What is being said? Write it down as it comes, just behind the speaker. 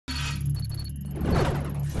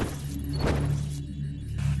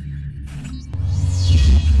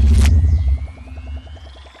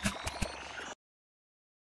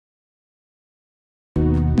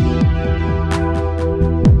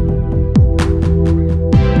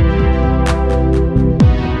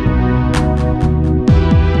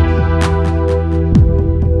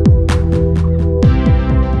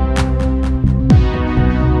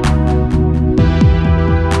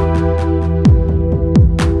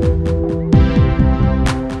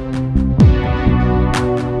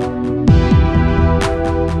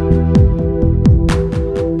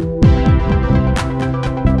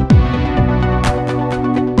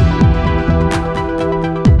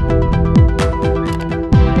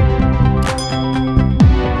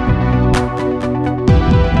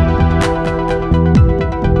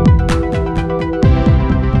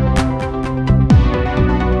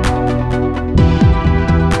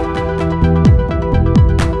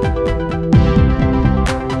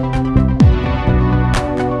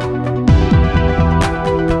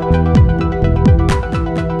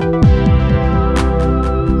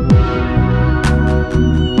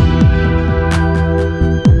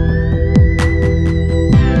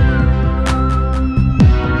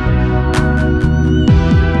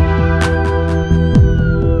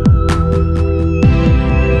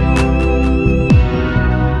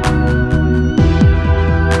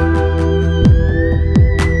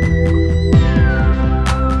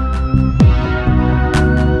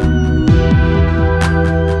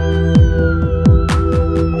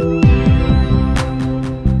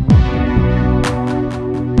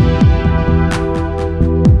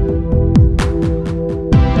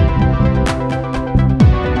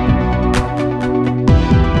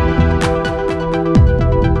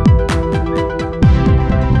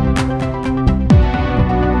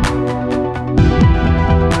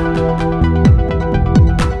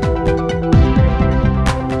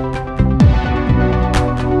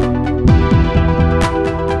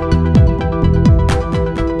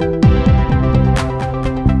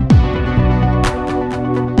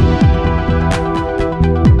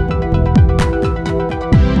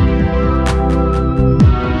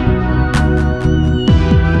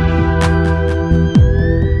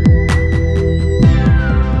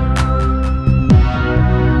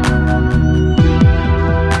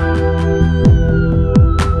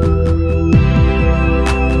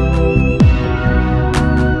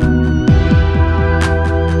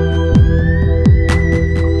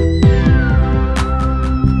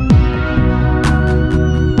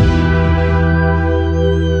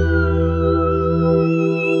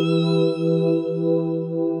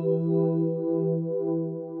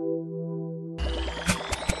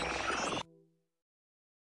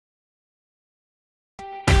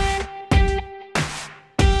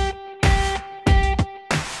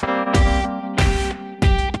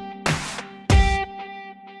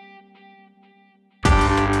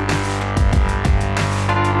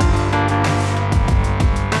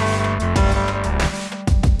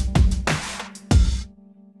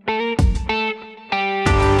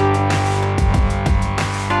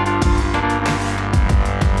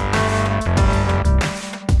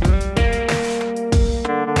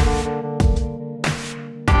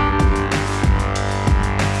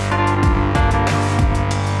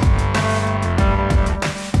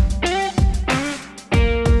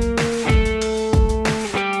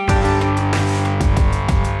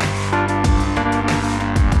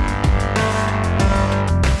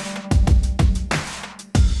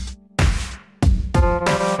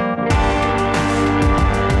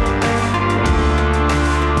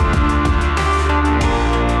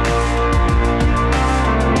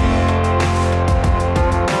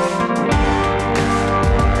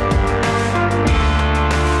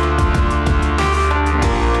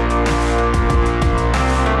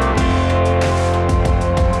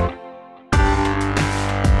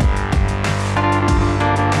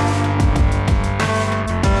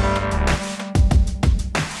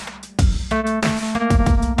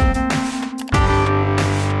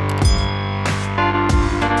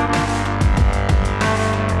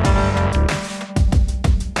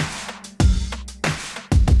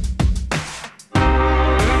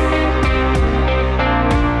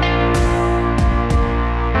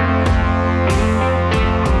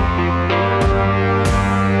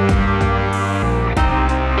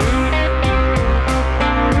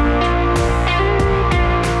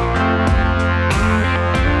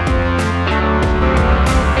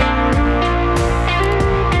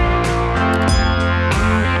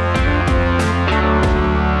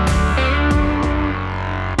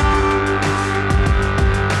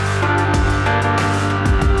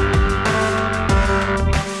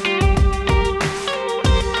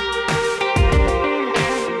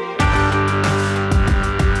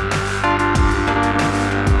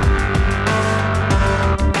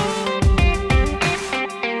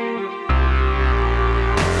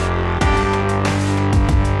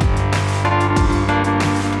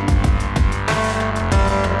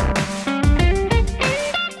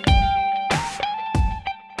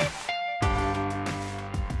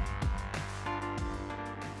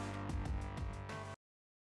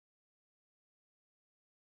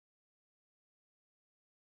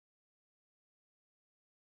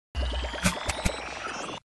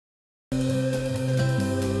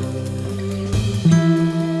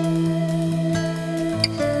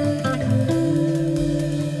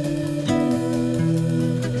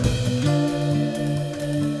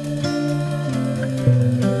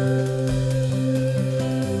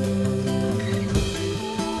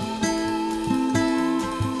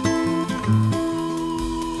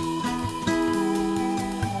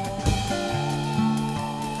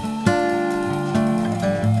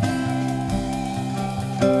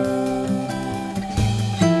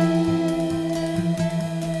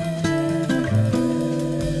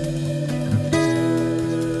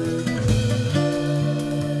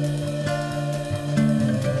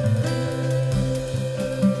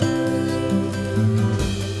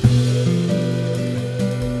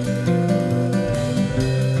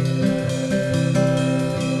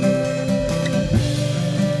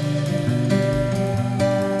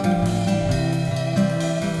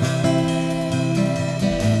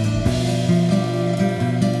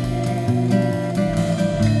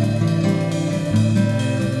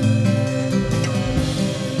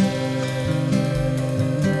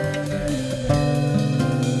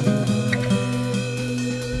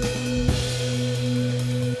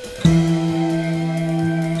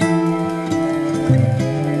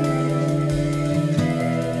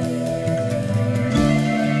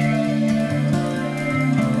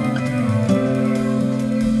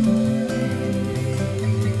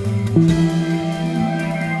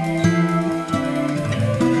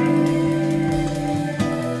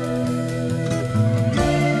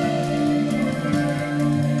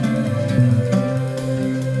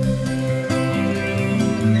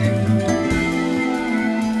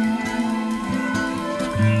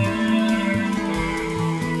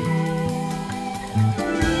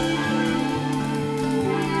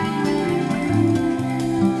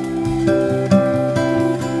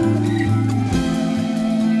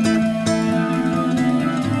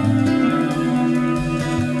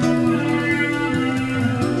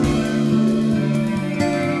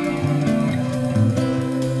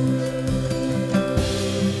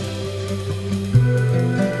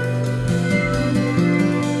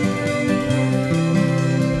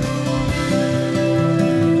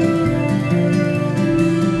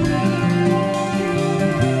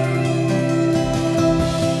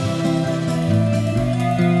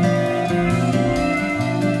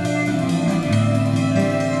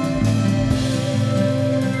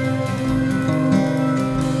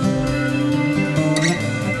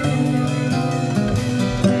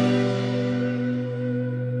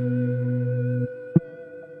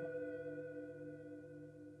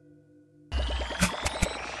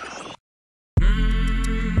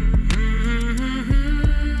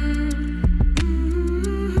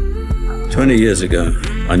20 years ago,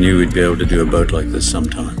 I knew we'd be able to do a boat like this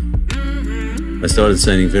sometime. I started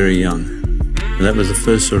sailing very young, and that was the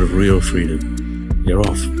first sort of real freedom. You're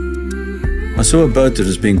off. I saw a boat that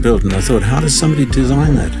was being built, and I thought, how does somebody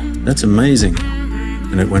design that? That's amazing.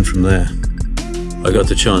 And it went from there. I got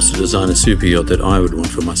the chance to design a super yacht that I would want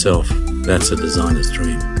for myself. That's a designer's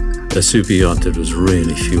dream. A super yacht that was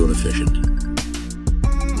really fuel efficient.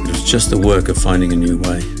 It was just the work of finding a new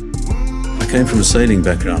way. I came from a sailing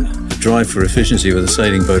background. The drive for efficiency with a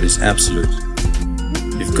sailing boat is absolute.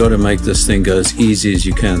 You've got to make this thing go as easy as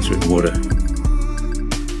you can through the water.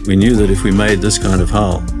 We knew that if we made this kind of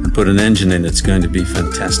hull and put an engine in, it's going to be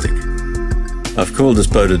fantastic. I've called this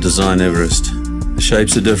boat a design Everest. The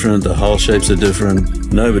shapes are different, the hull shapes are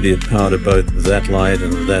different. Nobody had powered a boat that light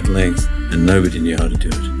and of that length, and nobody knew how to do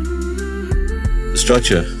it. The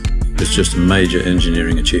structure is just a major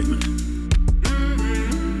engineering achievement.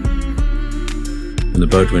 When the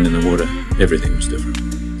boat went in the water, everything was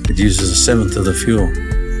different. It uses 1/7 of the fuel.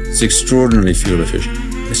 It's extraordinarily fuel efficient.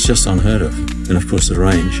 It's just unheard of. And of course the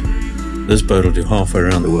range. This boat will do halfway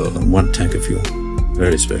around the world on 1 tank of fuel.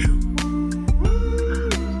 Very special.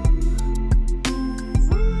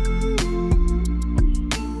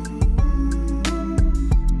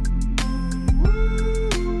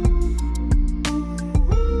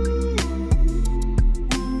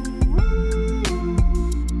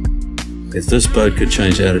 If this boat could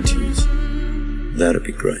change attitudes, that'd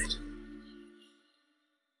be great.